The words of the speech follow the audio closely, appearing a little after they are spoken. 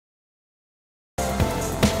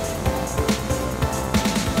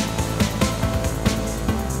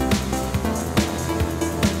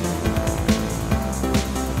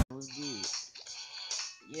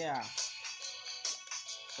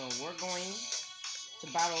we're going to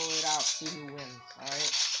battle it out, see who wins.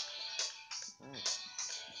 Alright?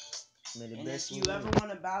 And if you ever want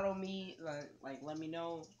to battle me, like let me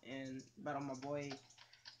know, and battle my boy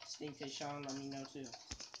Stinkfish Sean, let me know too.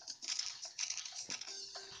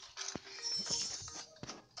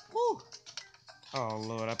 Woo. Oh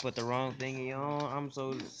Lord, I put the wrong thingy on. I'm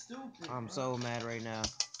so stupid. I'm so mad right now.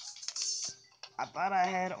 I thought I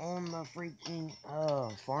had on the freaking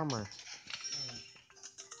farmer.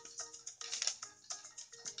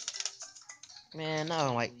 Man,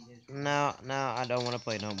 no, like no, I don't want to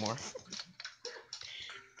play no more.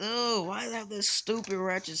 Oh, why do I have this stupid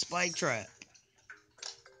ratchet spike trap?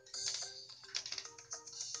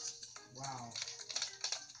 Wow.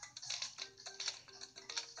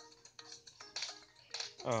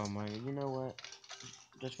 Oh my, you know what?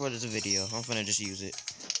 Just for this video, I'm finna just use it.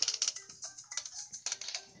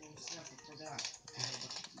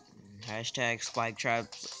 Hashtag spike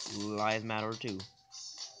traps lives matter too.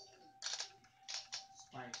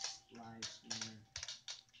 Spike lives matter.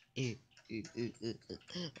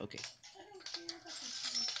 Okay.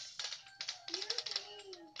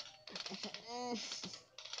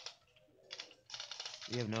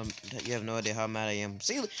 You have no idea how mad I am.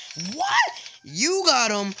 See, what? You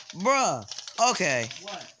got him, bruh. Okay.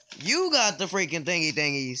 What? You got the freaking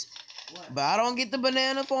thingies. What? But I don't get the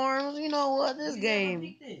banana farms. You know what? This You game.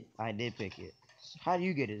 never picked it. I did pick it. How do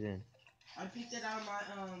you get it in? I picked it out of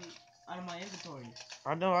my inventory.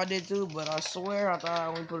 I know I did too, but I swear I thought I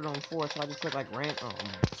only put it on 4, so I just put like random.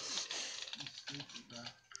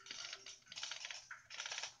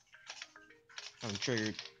 I'm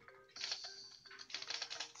triggered.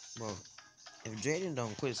 Bro, if Jaden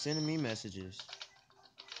don't quit sending me messages,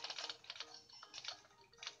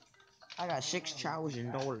 I got $6,000. I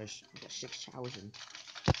got $6,000.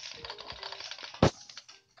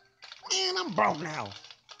 Man, I'm broke now.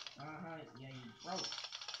 Yeah, you broke.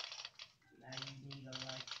 Now you need a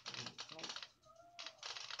life.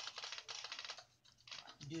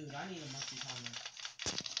 Dude, I need a monkey timer.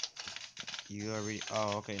 You already?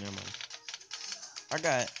 Oh, okay, never mind. I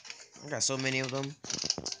got so many of them,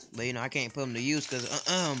 but you know I can't put them to use because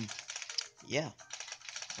yeah,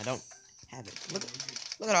 I don't have it. Look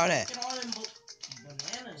at all that. Look at all them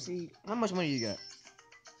bananas. See, how much money you got?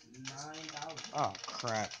 9,000. Oh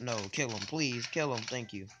crap! No, kill him, please, kill him.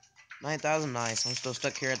 Thank you. 9,000, nice. I'm still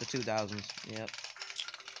stuck here at the 2,000s. Yep.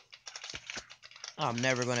 I'm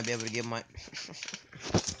never gonna be able to get my.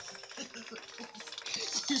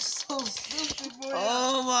 You're so stupid, boy.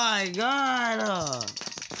 Oh my god!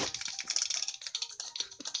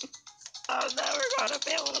 I'm never gonna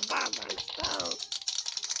be able to buy my stuff.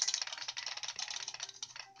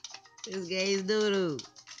 This game's doo-doo.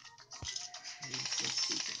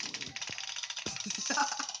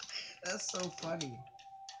 That's so funny.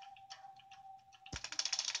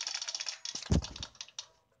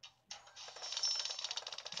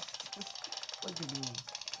 Look at me.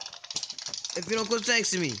 If you don't quit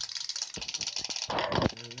texting me.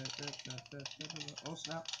 Oh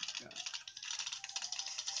snap.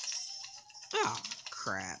 Oh,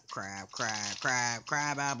 crab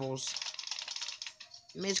apples.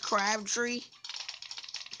 Miss Crabtree.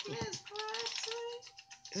 Miss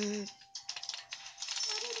Crabtree.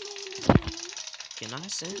 Can I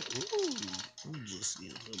send? Ooh, I'm just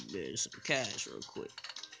getting a bit of some cash real quick.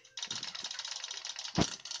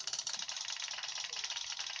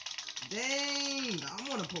 Dang, I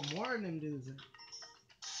want to put more in them dudes.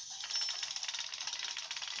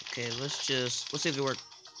 Okay, let's see if it worked.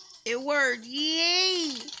 It worked!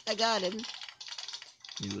 Yay! I got him.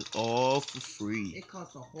 It was all for free. It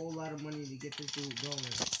costs a whole lot of money to get this dude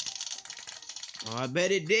going. Oh, I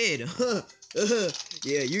bet it did.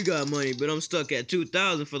 Yeah, you got money, but I'm stuck at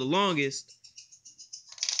 2,000 for the longest.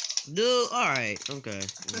 Dude, alright. Okay.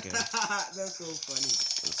 That's so funny.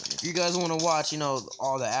 Listen, if you guys want to watch, you know,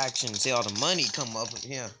 all the action, see all the money come up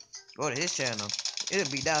here, go to his channel.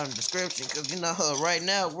 It'll be down in the description, because, you know, right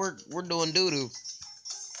now, we're doing doo-doo.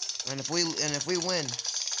 And if we win,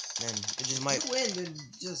 then it just might... If you win, then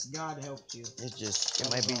just God helped you. It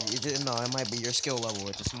might be... it might be your skill level.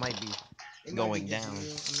 It just might be going down. You. I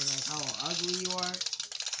mean, like, how ugly you are.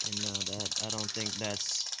 And no, I don't think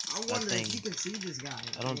that's... I wonder if you can see this guy.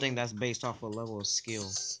 I don't think that's based off a level of skill.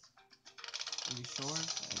 Are you sure?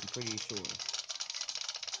 I'm pretty sure.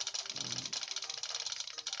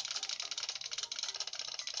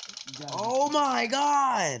 Oh my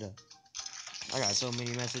god! I got so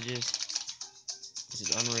many messages. This is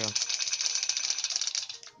unreal.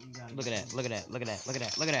 Look at that, look at that, look at that, look at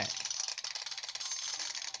that, look at that.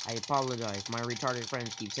 I apologize. My retarded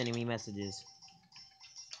friends keep sending me messages.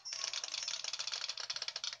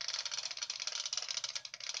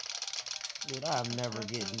 Dude, I'm never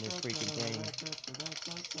getting this freaking thing.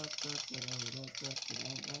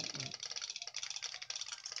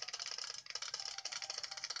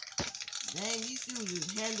 Dang, these dudes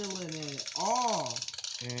is handling it all.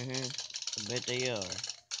 I bet they are.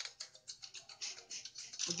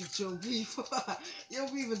 Look at your beef. Your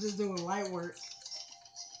beef is just doing light work.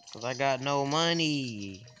 Cause I got no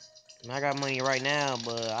money. And I got money right now,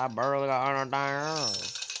 but I barely got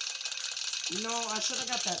 $100. You know, I should have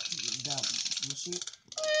got that machine.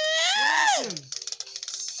 What happened?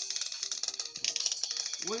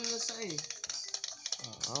 What did it say?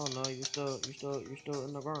 I don't know. You're still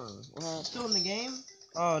in the ground. What happened? Still in the game?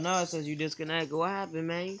 Oh no, it says you disconnected. What happened,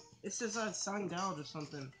 man? It says I signed out or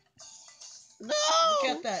something. No. Look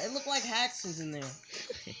at that. It looked like hacks is in there.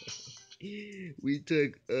 We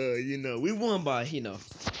took, we won by,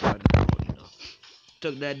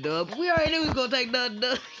 took that dub. We already knew we was gonna take that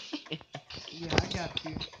dub. Yeah, I got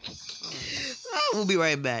you. We'll be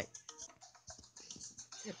right back.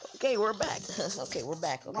 Okay, we're back. Okay, we're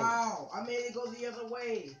back. Okay. Wow, I made it go the other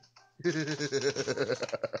way.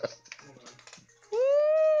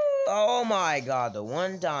 Oh my god, the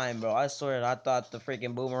one time, bro, I swear I thought the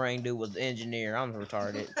freaking boomerang dude was the engineer. I'm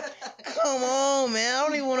retarded. Come on, man. I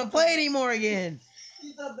don't even want to play anymore again.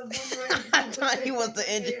 You thought the boomerang I thought he was the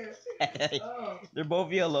engineer. Oh. They're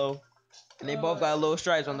both yellow. And they both got little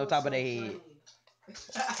stripes on the top of their head. You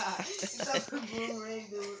thought the boomerang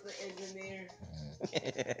dude was the engineer.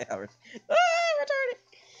 Retarded.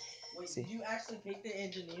 Wait, did you actually pick the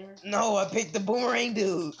engineer? No, I picked the boomerang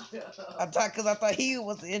dude. I thought he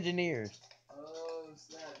was the engineer. Oh,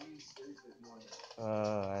 snap, you stupid boy.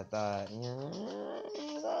 I thought,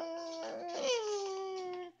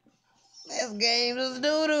 this game is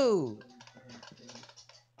doo-doo.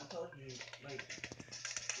 I told you, like,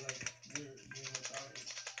 you're retarded.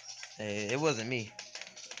 Hey, it wasn't me.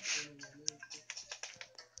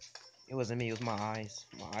 It wasn't me, it was my eyes.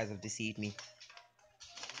 My eyes have deceived me.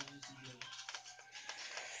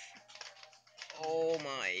 Oh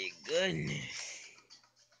my goodness.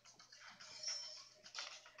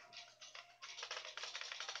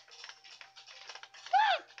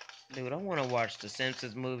 Dude, I want to watch the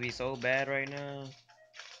Simpsons movie so bad right now.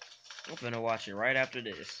 I'm gonna watch it right after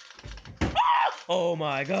this. Oh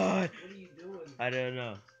my god. What are you doing? I don't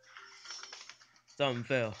know. Something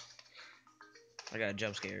fell. I got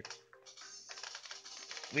jump scared.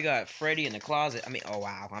 We got Freddy in the closet. Oh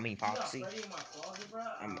wow. Foxy. You got Freddy in my closet, bro?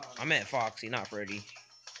 I meant Foxy, not Freddy.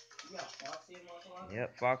 You got Foxy in my closet?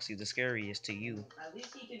 Yep, Foxy the scariest to you. At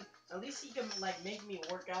least he can like make me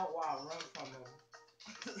work out while I run from him.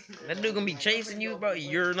 That dude gonna be chasing you, bro.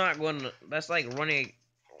 You're not gonna. That's like running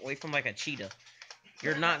away from like a cheetah.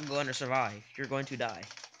 You're not going to survive. You're going to die.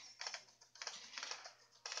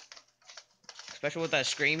 Especially with that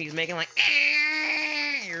scream he's making, like,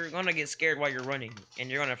 you're gonna get scared while you're running, and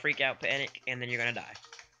you're gonna freak out, panic, and then you're gonna die.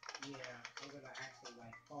 Yeah, I'm gonna actually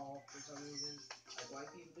like fall for some reason. Like white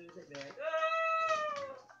people do, they be like,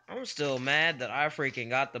 I'm still mad that I freaking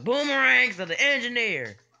got the boomerangs of the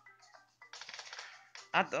engineer.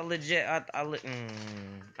 I don't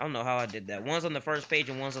know how I did that. One's on the first page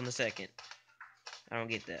and one's on the second. I don't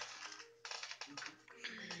get that.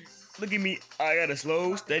 Look at me. I got a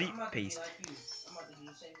slow, steady pace. I'm about to do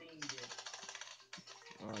the same thing you did.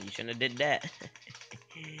 Oh, you shouldn't have did that.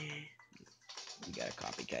 We got a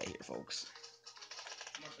copycat here, folks.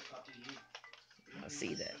 I'm about to copy you. I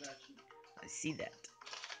see that. I see that.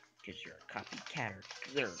 Because you're a copycatter.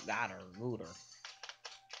 You're got or gooder.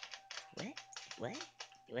 What? What?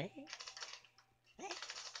 What? What?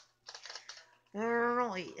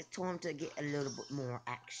 Alright, it's time to get a little bit more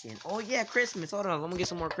action. Oh yeah, Christmas. Hold on, let me get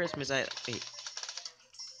some more Christmas. Wait.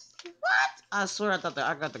 What? I swear I thought that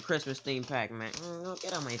I got the Christmas theme pack, man.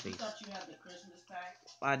 Get on my face. You thought you had the Christmas pack?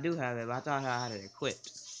 I do have it, but I thought I had it equipped.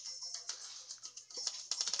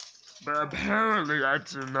 But apparently I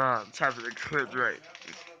do not have it equipped right.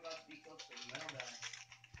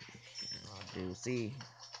 Oh, dude, see,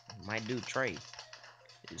 my dude Trey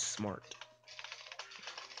is smart.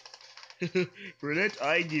 For that,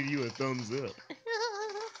 I give you a thumbs up.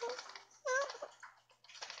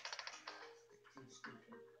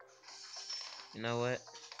 You know what?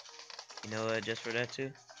 Just for that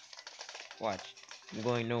too? Watch. I'm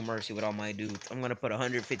going no mercy with all my dudes. I'm gonna put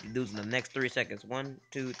 150 dudes in the next 3 seconds. 1,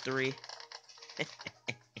 2, 3.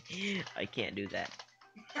 I can't do that.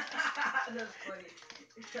 That's funny.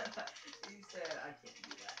 He said, I can't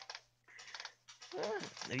do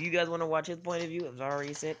that. If you guys want to watch his point of view, as I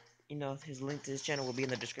already said, his link to his channel will be in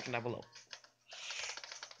the description down below.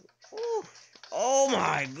 Woo. Oh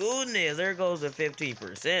my goodness, there goes the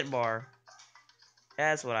 15% bar.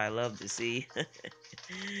 That's what I love to see.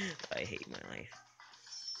 I hate my life.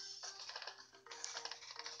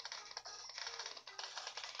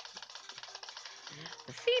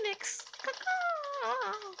 The Phoenix.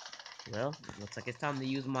 Well, looks like it's time to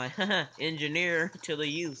use my engineer to the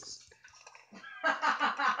use. First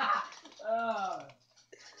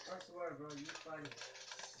word, bro. You funny.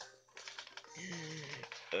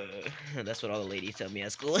 That's what all the ladies tell me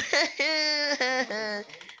at school.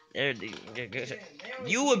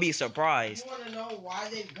 You would be surprised. You want to know why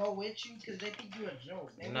they go with you? Because they think you a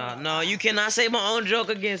joke. Nah, no, you cannot say my own joke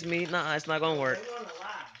against me. Nah, it's not gonna work. They want to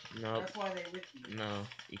laugh. No. That's why they with you. No,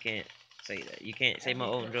 you can't say that. You can't say my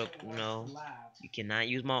own joke. No. Laugh. You cannot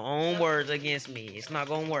use my own words against me. It's not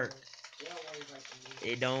gonna work.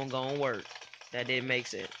 It don't gonna work. That didn't make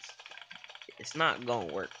sense. It's not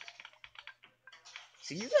gonna work.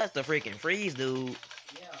 See, you got the freaking freeze, dude.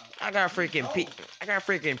 Yeah. I got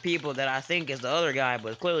freaking people that I think is the other guy,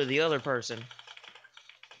 but clearly the other person.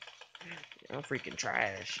 I'm freaking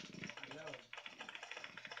trash. I know.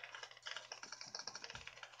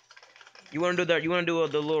 You wanna do that? You wanna do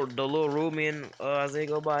the little Rumian as they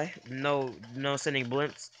go by? No sending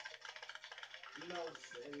blimps. No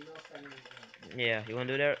sending blimps. Yeah, you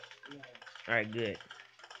wanna do that? No. All right, good.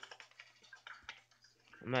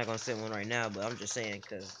 I'm not gonna send one right now, but I'm just saying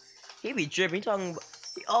because he be tripping.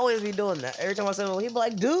 He always be doing that. Every time I send one, he be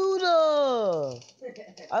like, dude.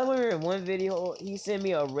 I remember in one video he sent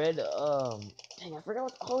me a red dang, I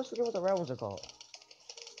always forget what the red ones are called.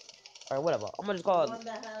 All right, whatever. I'm gonna just call it. One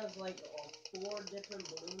that has like 4 different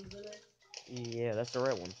balloons in it. Yeah, that's the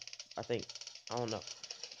red one. I think. I don't know,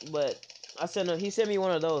 but he sent me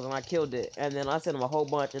one of those and I killed it, and then I sent him a whole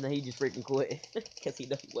bunch, and then he just freaking quit because he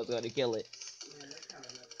wasn't gonna kill it. Man, that's kind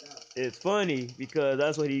of messed up. It's funny because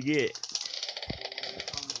that's what he get.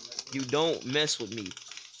 You don't mess with me.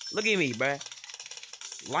 Look at me, bruh.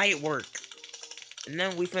 Light work. And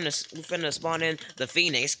then we finna spawn in the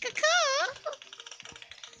Phoenix.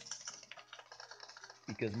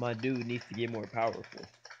 Because my dude needs to get more powerful.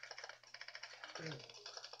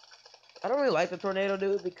 I don't really like the tornado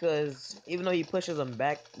dude because even though he pushes them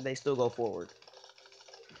back, they still go forward.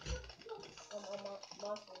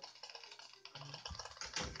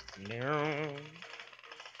 No.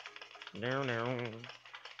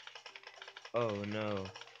 Oh no.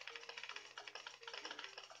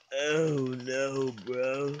 Oh no,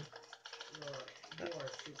 bro.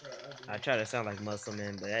 I tried to sound like Muscle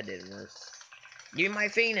Man, but that didn't work. Give me my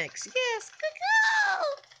Phoenix. Yes.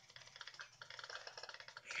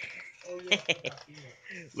 Oh, yeah,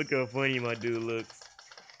 Look how funny my dude looks.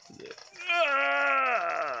 It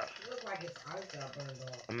looks like his eyes got burned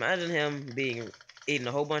off. Imagine him eating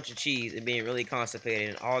a whole bunch of cheese and being really constipated,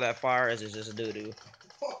 and all that fire is just doo doo.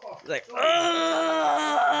 Like, It'll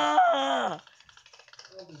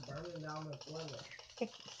be burning down the toilet.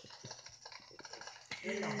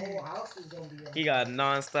 Then the whole house is gonna be. He got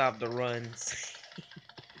non-stop the runs.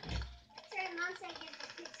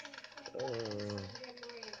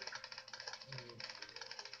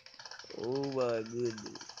 Oh my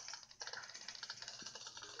goodness.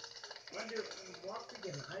 Wonder what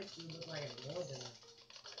freaking ice you look like in Northern.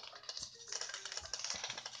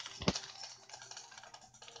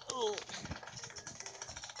 Oh.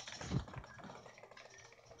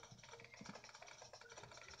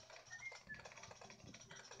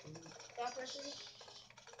 That person?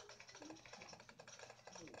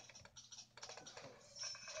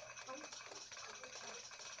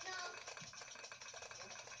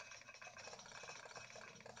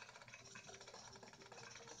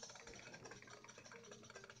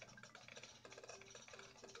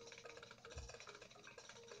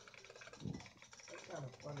 That's kind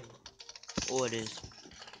of funny. Oh, it is.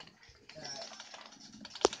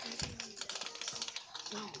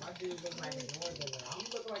 My dude look like a Northerner. He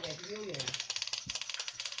look like a human.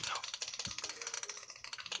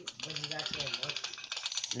 But he's actually a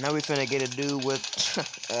monkey. Now we finna get a dude with.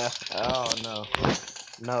 Oh no.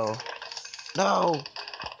 No. No!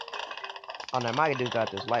 Oh no, my dude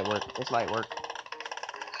got this. Light work. It's light work.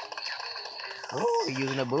 Oh, you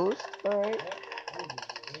using a boost? Alright.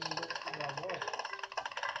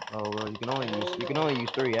 Oh well, you can only use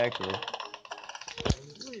 3 actually.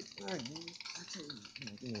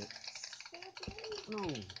 No.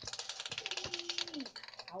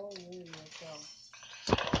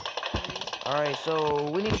 Alright, so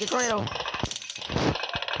we need the tornado.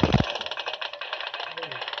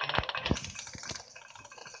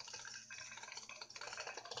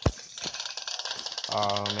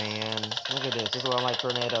 Oh man, look at this. This is why I like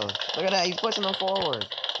tornadoes. Look at that, he's pushing them forward.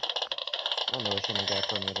 I know it's gonna get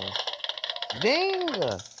tornado. Ding!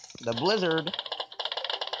 The blizzard.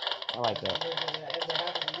 like that.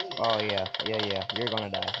 Oh yeah, yeah. You're gonna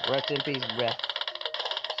die. Rest in peace, bruh.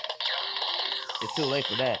 It's too late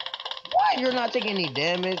for that. Why you're not taking any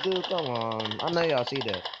damage, dude? Come on. I know y'all see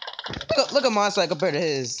that. Look at my side compared to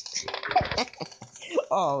his.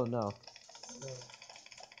 Oh no.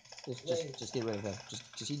 Just get rid of him.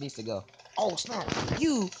 Just he needs to go. Oh snap!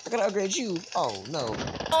 You! I gotta upgrade you. Oh no.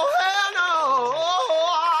 Oh hell no!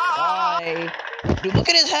 Why? Dude, look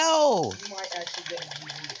at his health. You might actually get a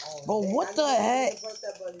GG. But what the heck?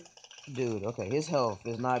 Dude, okay, his health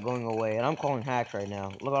is not going away, and I'm calling hacks right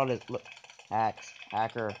now. Look at all this. Look, hacks,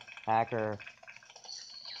 hacker.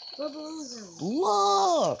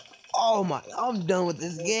 Look! Oh my! I'm done with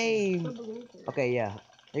this game. Okay, yeah.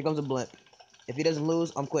 Here comes a blimp. If he doesn't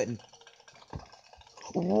lose, I'm quitting.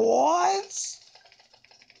 What?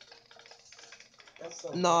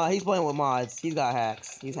 Nah, he's playing with mods. He's got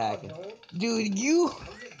hacks. He's hacking. Dude, you.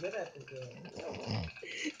 I'm just good at the game.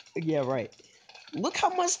 Yeah, right. Look how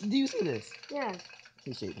much do you see this? Yeah.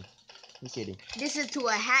 He's cheating. He's cheating. This is to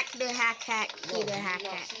a hack, the hack, to the hack.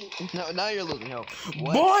 No, now you're losing health.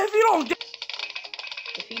 What? Boy, if you don't get.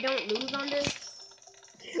 If you don't lose on this.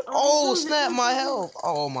 Oh, snap my health.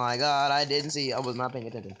 Oh my god, I didn't see. I was not paying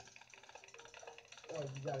attention. Oh,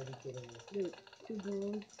 you gotta be kidding me. Dude, 2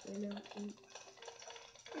 balloons right now.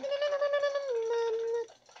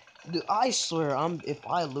 Dude, I swear, if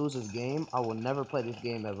I lose this game, I will never play this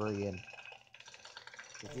game ever again.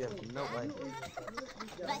 If you have no idea.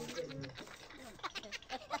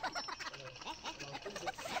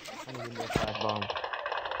 I'm gonna give me a flash bomb.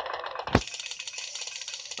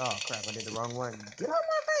 Oh crap, I did the wrong one. Get out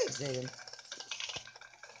my face, Jaden.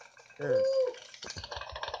 Sure.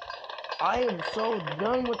 I am so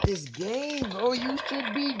done with this game, bro. You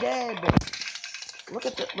should be dead. Look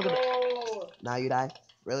at the. Now you die?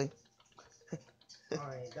 Really?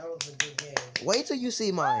 Alright, that was a good game. Wait till you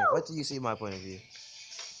see mine. Wait till you see my point of view.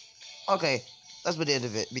 Okay, that's the end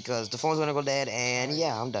of it because the phone's gonna go dead, and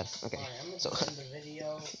yeah, I'm done. Okay, Alright, so. I'm gonna end the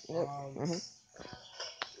video. Yep.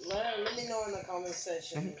 Let me know in the comment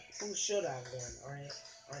section who should I win.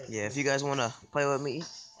 Alright. Yeah, if you guys wanna play with me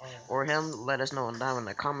Alright. or him, let us know down in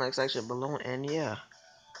the comment section below, and yeah,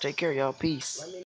 take care, y'all. Peace.